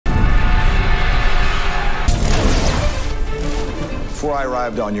Before I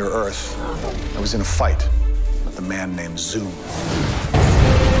arrived on your Earth, I was in a fight with a man named Zoom.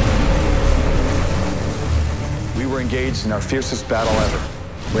 We were engaged in our fiercest battle ever,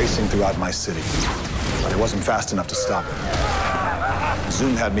 racing throughout my city. But I wasn't fast enough to stop him.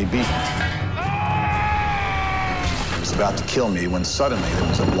 Zoom had me beaten. He was about to kill me when suddenly there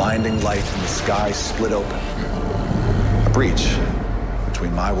was a blinding light and the sky split open. A breach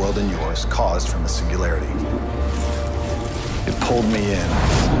between my world and yours caused from the singularity. It pulled me in.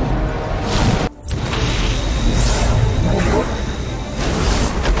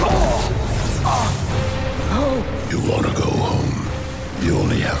 You want to go home? You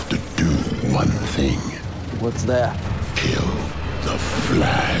only have to do one thing. What's that? Kill the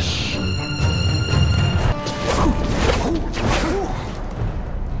Flash.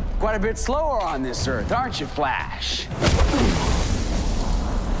 Quite a bit slower on this Earth, aren't you, Flash?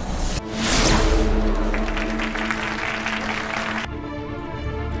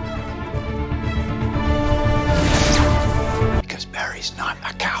 Because Barry's not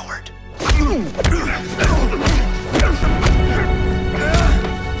a coward.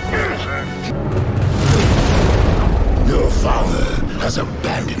 Your father has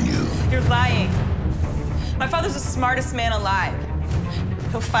abandoned you. You're lying. My father's the smartest man alive.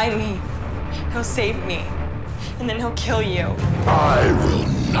 He'll find me. He'll save me. And then he'll kill you. I will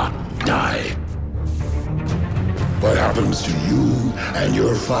not die. What happens to you and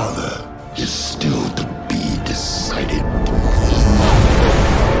your father is still to be decided.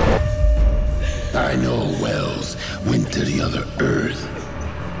 I know Wells went to the other Earth.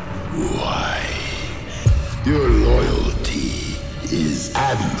 Why? Your loyalty is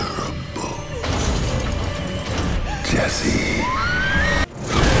admirable, Jesse.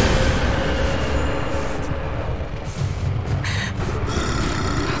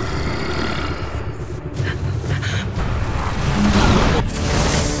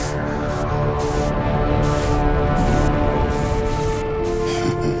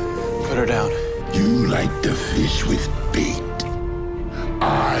 Put her down. You like to fish with bait.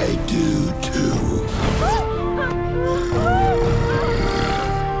 I do too.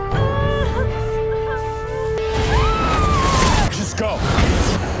 Just go.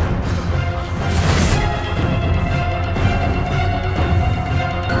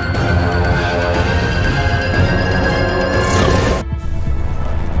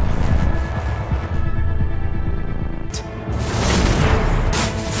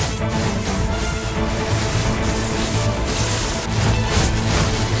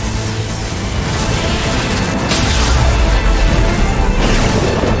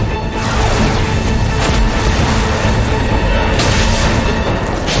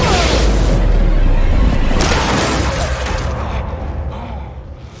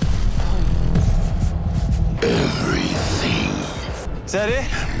 Is that it?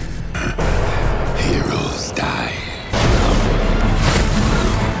 Heroes die.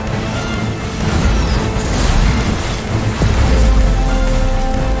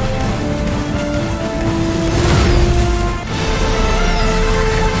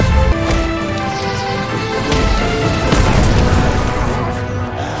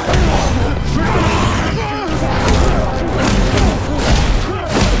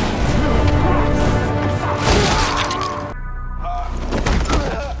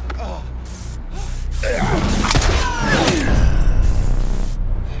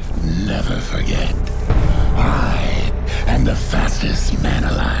 Never forget, I am the fastest man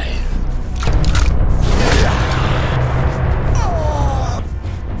alive.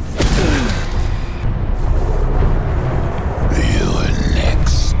 You're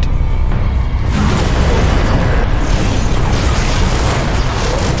next.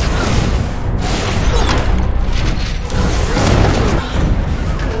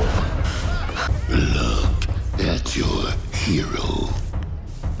 Look at your hero.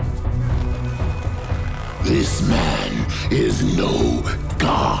 This man is no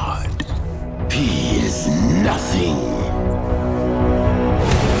god. He is nothing.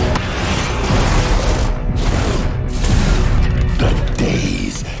 The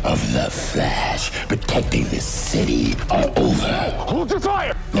days of the Flash protecting this city are over. Hold your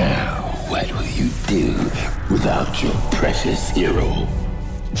fire! Now, what will you do without your precious hero?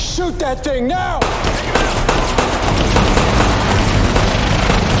 Shoot that thing now!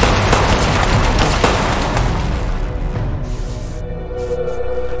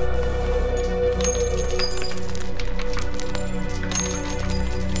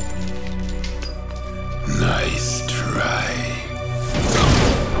 Nice try.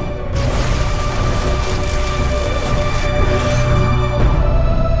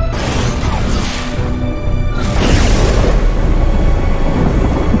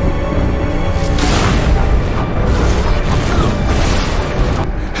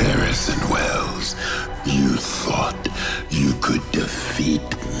 defeat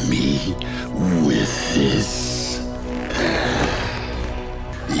me with this?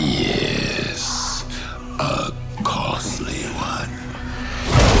 Yes, a costly one.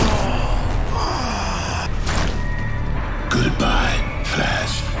 Goodbye,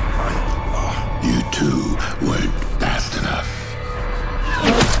 Flash. You two weren't fast enough.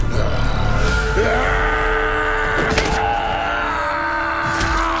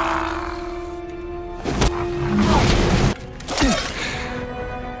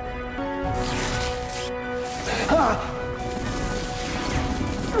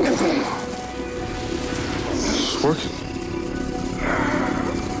 It's working.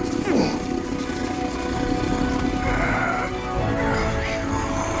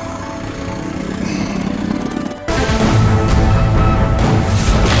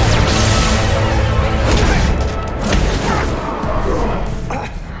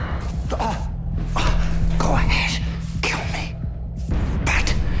 Go ahead, kill me.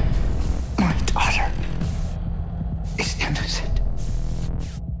 But my daughter is innocent.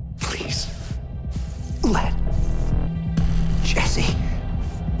 Please, let Jesse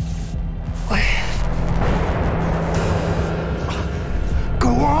live. Go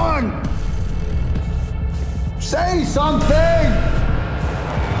on! Say something!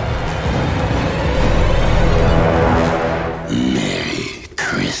 Merry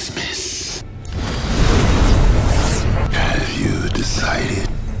Christmas. Have you decided?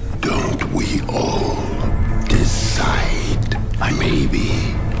 Don't we all decide? Maybe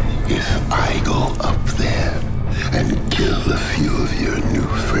if I go up there and kill a few of your new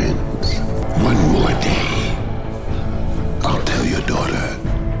friends, one more day, I'll tell your daughter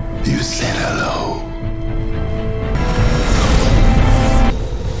you said hello.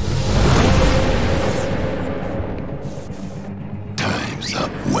 Time's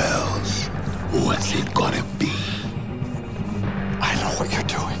up, Wells. What's it gonna be? I know what you're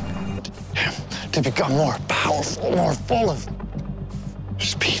doing. Him to become more powerful, more full of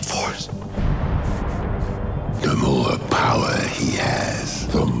Speed Force. The more power he has,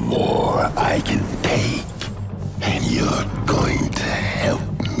 the more I can take. And you're going to help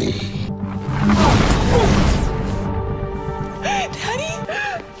me. Daddy?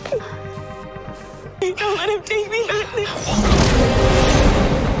 Don't let him take me back there.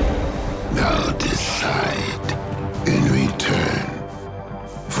 Now decide in return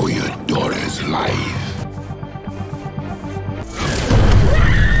for your daughter's life.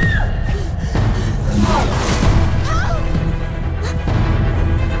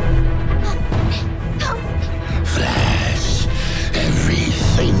 Flash,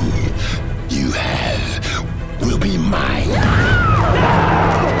 everything you have will be mine.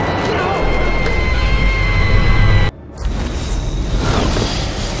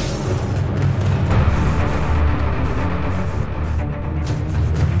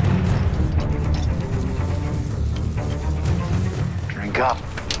 Drink up.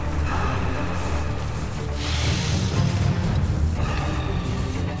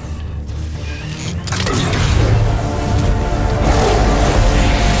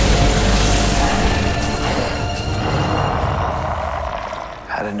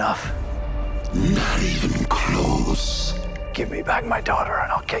 Had enough? Not even close. Give me back my daughter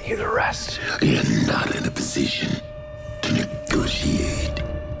and I'll get you the rest. You're not in a position to negotiate.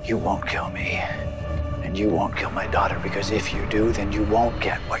 You won't kill me. And you won't kill my daughter, because if you do, then you won't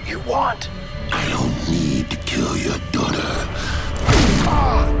get what you want. I don't need to kill your daughter.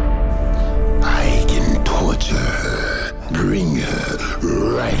 I can torture her, bring her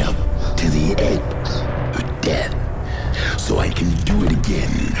right up to the edge of death, so I can do it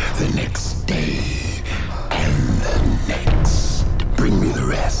again the next day and the next. Bring me the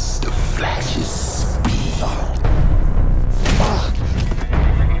rest of Flash's speed.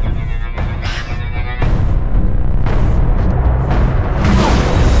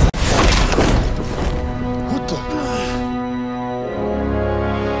 What the?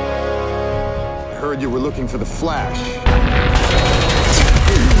 I heard you were looking for the Flash.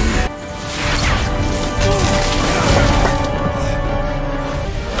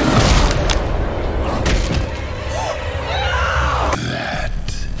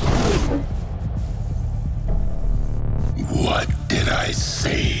 What did I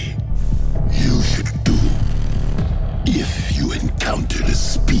say you should do if you encountered a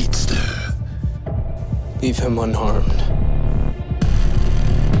speedster? Leave him unharmed.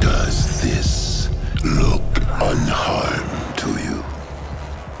 Does this look unharmed to you?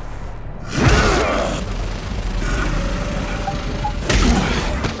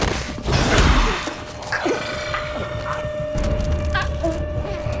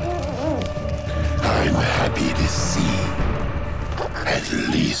 I'm happy to see At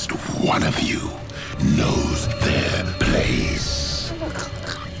least one of you knows their place.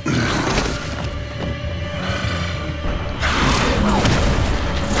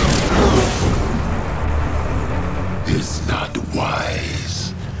 It's not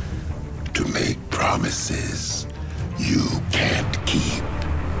wise to make promises you can't keep.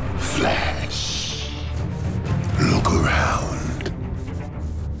 Flash, look around.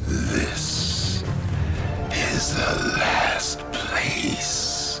 This is the last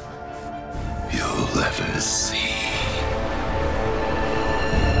place you'll ever see.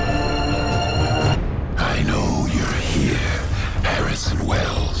 I know you're here, Harrison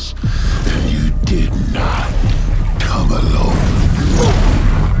Wells, and you did not come alone.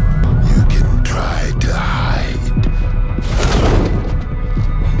 You can try to hide,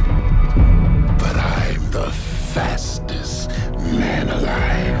 but I'm the fastest man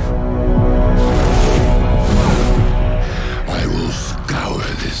alive. I will scour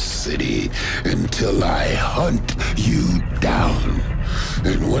this city until I hunt you down.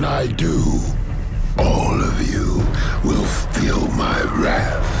 And when I do, all of you will feel my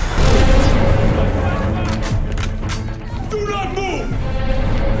wrath. Do not move!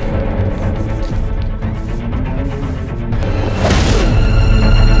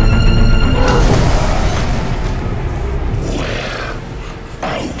 Where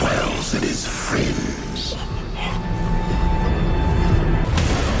are Wells and his friends?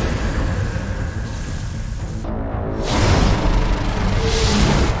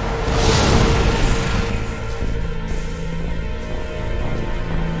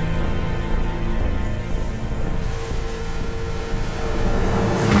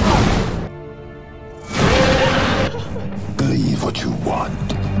 Believe what you want,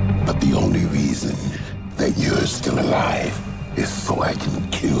 but the only reason that you're still alive is so I can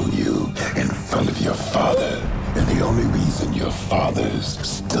kill you in front of your father. And the only reason your father's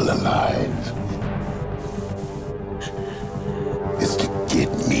still alive is to get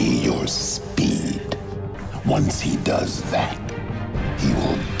me your speed. Once he does that, he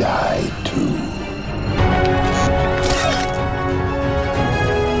will die too.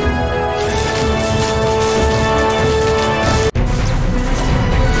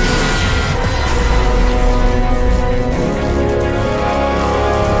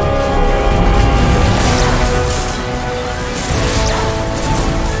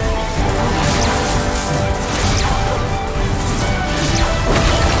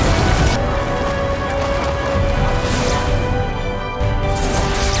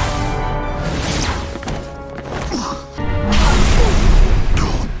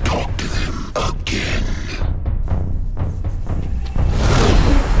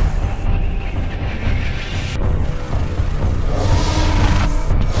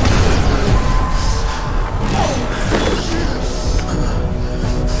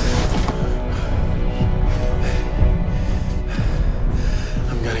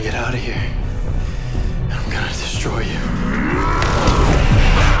 Out of here. I'm gonna destroy you.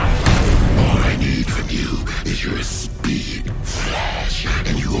 All I need from you is your speed, Flash,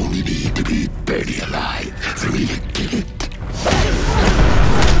 and you only need to be barely alive for me to get it.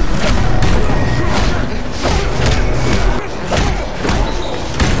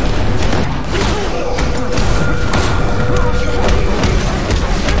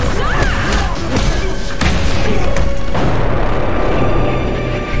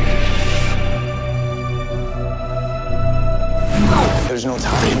 There's no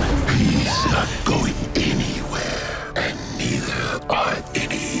time. He's not going anywhere, and neither are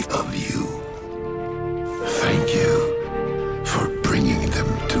any of you. Thank you for bringing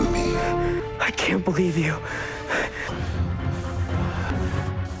them to me. I can't believe you.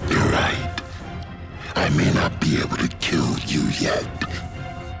 You're right. I may not be able to kill you yet,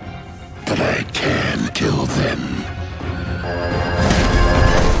 but I can kill them.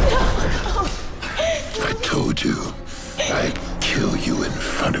 I told you, I'd kill you in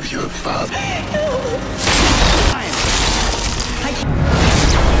front of your father.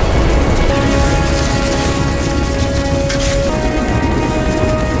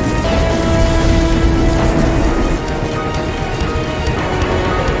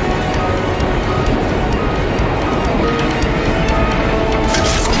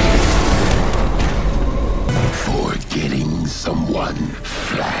 Forgetting someone,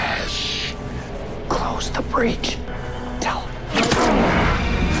 Flash. Close the breach. Tell him.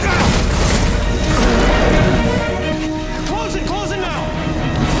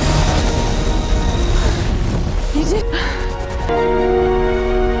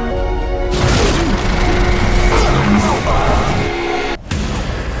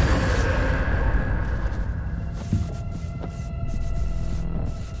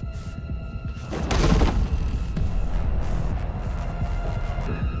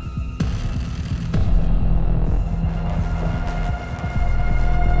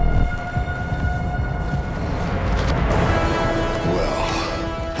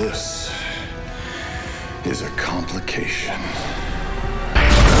 This is a complication.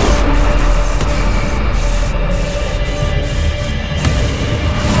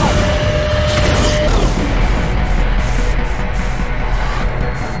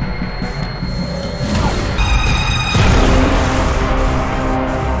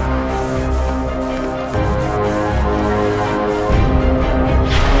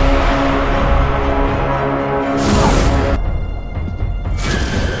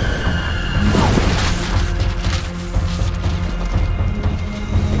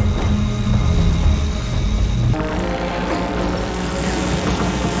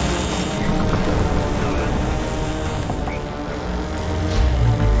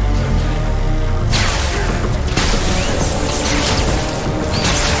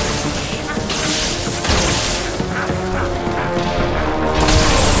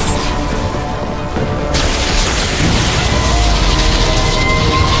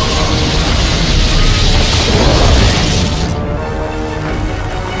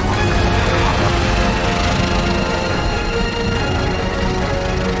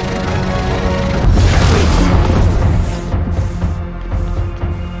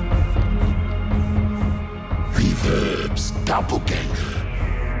 Doppelganger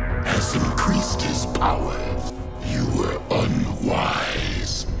has increased his powers. You were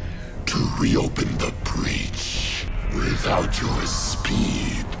unwise to reopen the breach. Without your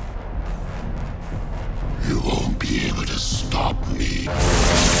speed, you won't be able to stop me.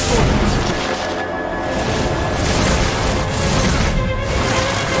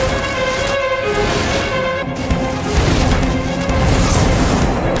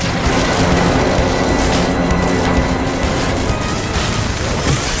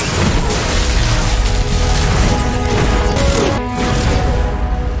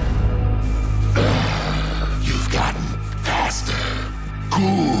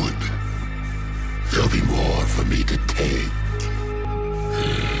 Good. There'll be more for me to take.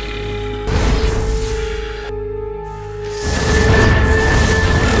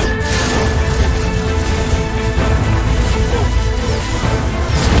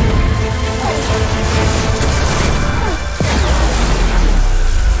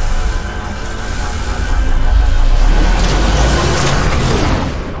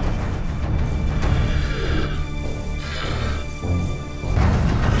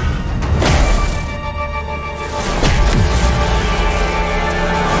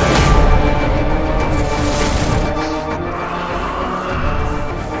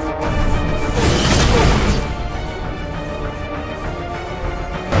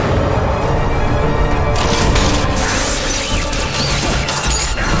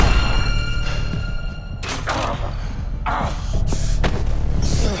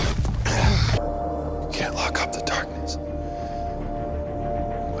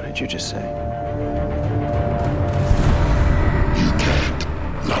 What did you just say? You can't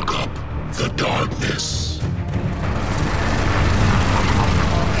lock up the darkness.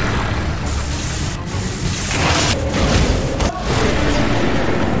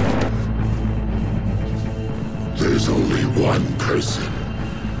 There's only one person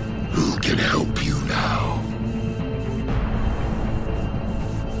who can help you now.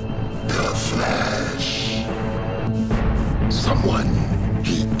 The Flash. Someone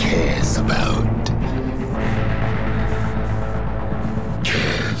he cares about.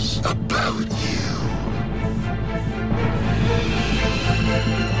 Cares about you.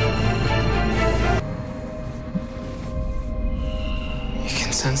 You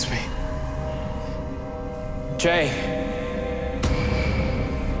can sense me. Jay.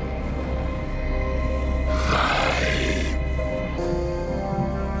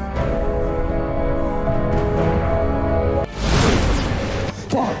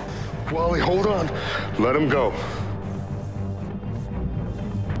 Wally, hold on. Let him go.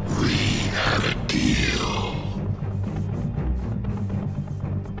 We had a deal.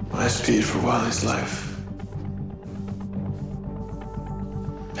 I speed for Wally's life.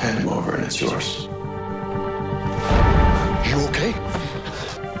 Hand him over and it's yours. You okay?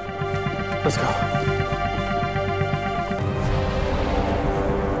 Let's go.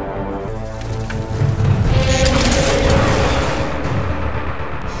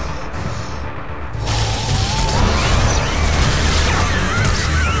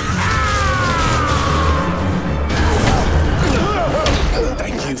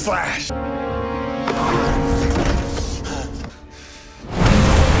 Flash!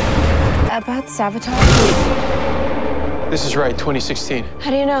 About Sabotage? This is right, 2016. How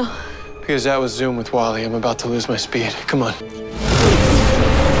do you know? Because that was Zoom with Wally. I'm about to lose my speed. Come on.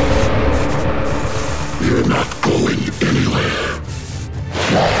 You're not going anywhere.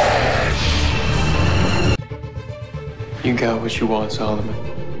 You got what you want, Solomon.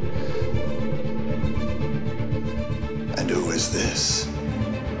 And who is this?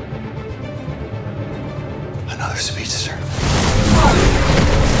 Another speedster.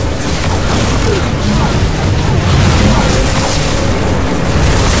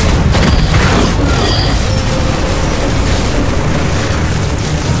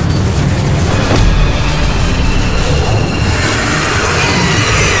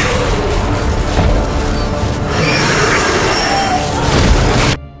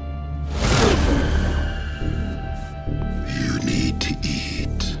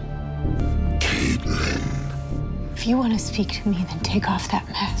 If you want to speak to me, then take off that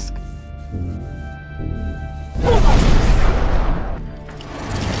mask.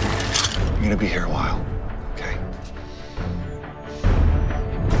 I'm gonna be here a while, okay?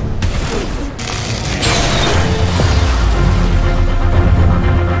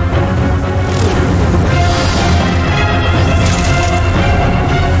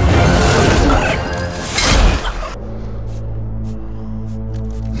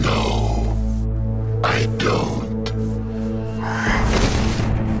 No, I don't.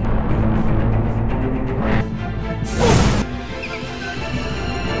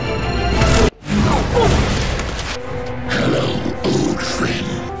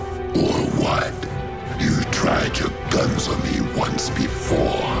 Tried your guns on me once before.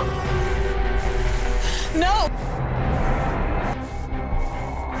 No!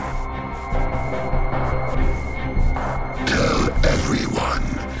 Tell everyone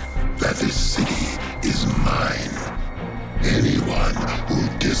that this city is mine. Anyone who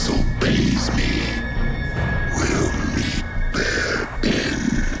disobeys me will meet their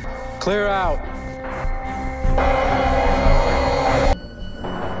end. Clear out.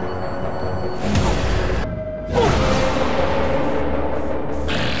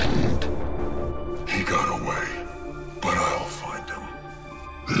 He got away, but I'll find him.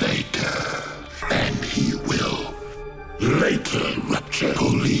 Later, and he will. Later, Rapture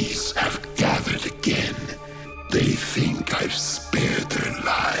police have gathered again. They think I've spared their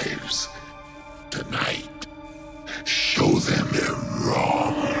lives. Tonight, show them they're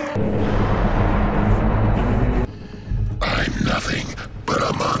wrong. I'm nothing but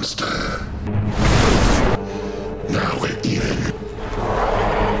a monster. Now we're even.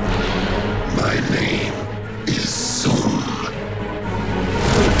 My name is Zoom.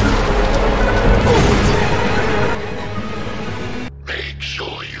 Make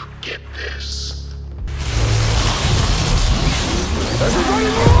sure you get this. Everybody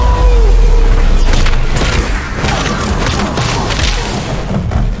move!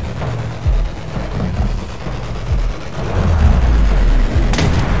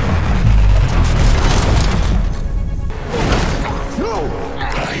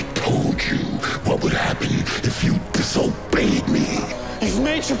 I told you what would happen if you disobeyed me. You've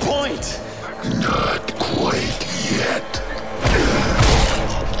made your point. Not quite yet.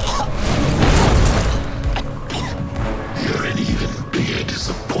 You're an even bigger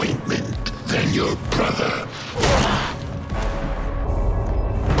disappointment than your brother.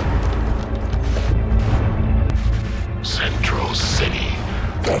 Central City.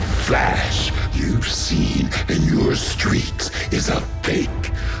 The Flash you've seen in your streets is a fake,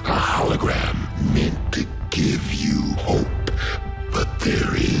 a hologram meant to give you hope. But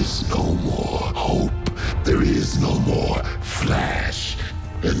there is no more hope. There is no more Flash.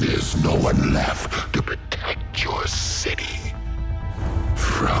 And there's no one left to protect your city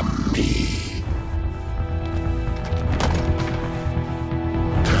from me.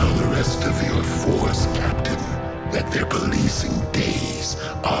 Tell the rest of your force, Captain, that their policing days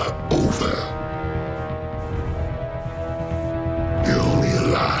are over. You're only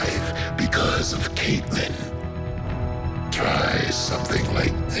alive because of Caitlin. Try something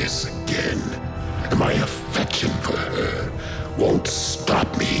like this again, and my affection for her won't stop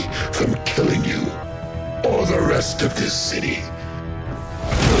me from killing you or the rest of this city.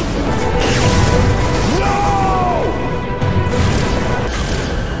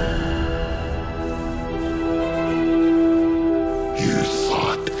 You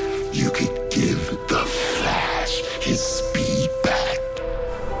thought you could give the Flash his speed back?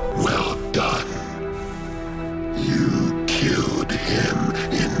 Well done. You killed him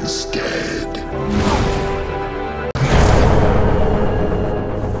instead.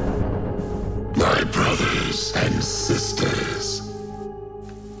 My brothers and sisters,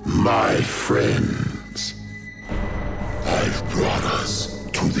 my friends, I've brought us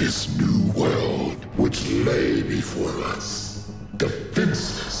to this new world which lay before us,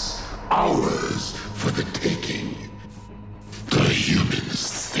 defenseless, ours for the taking. The humans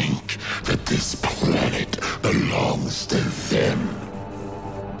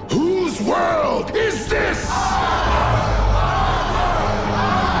world is this?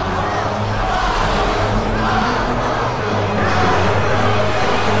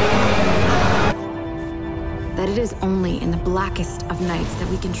 That it is only in the blackest of nights that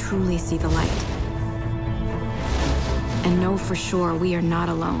we can truly see the light. And know for sure we are not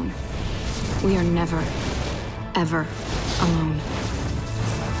alone. We are never, ever alone.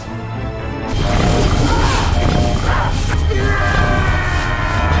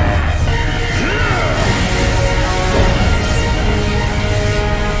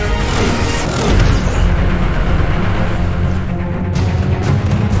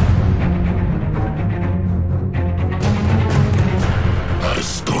 Our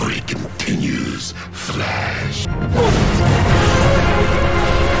story continues, Flash.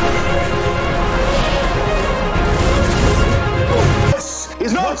 This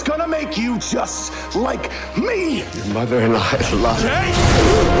is what's gonna make you just like me! Your mother and I love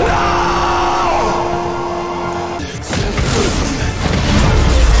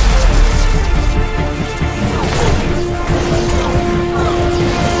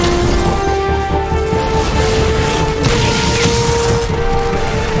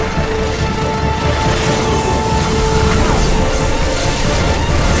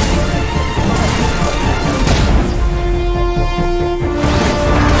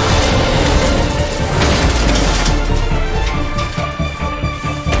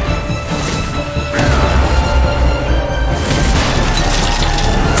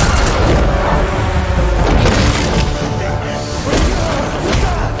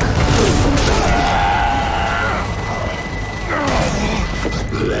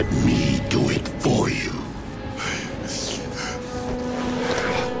Let me do it for you.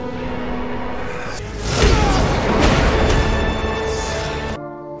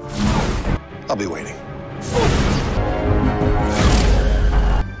 I'll be waiting.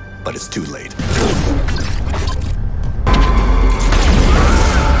 But it's too late.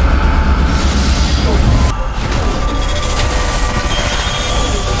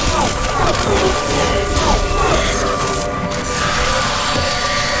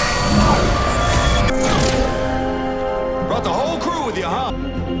 Brought the whole crew with you, huh?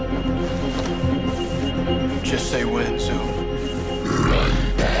 Just say when, Zoom. Run,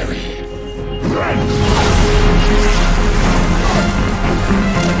 Barry. Run!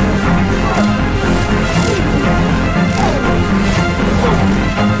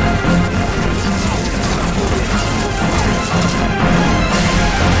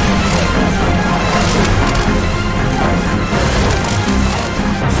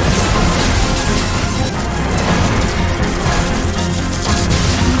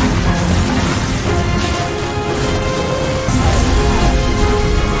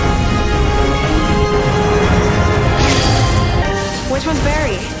 Which one's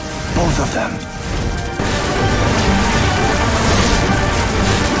Barry? Both of them.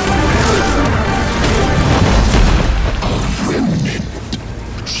 Remnant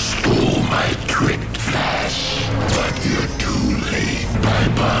stole my trick, Flash. But you're too late.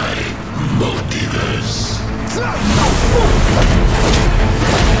 Bye-bye, multiverse.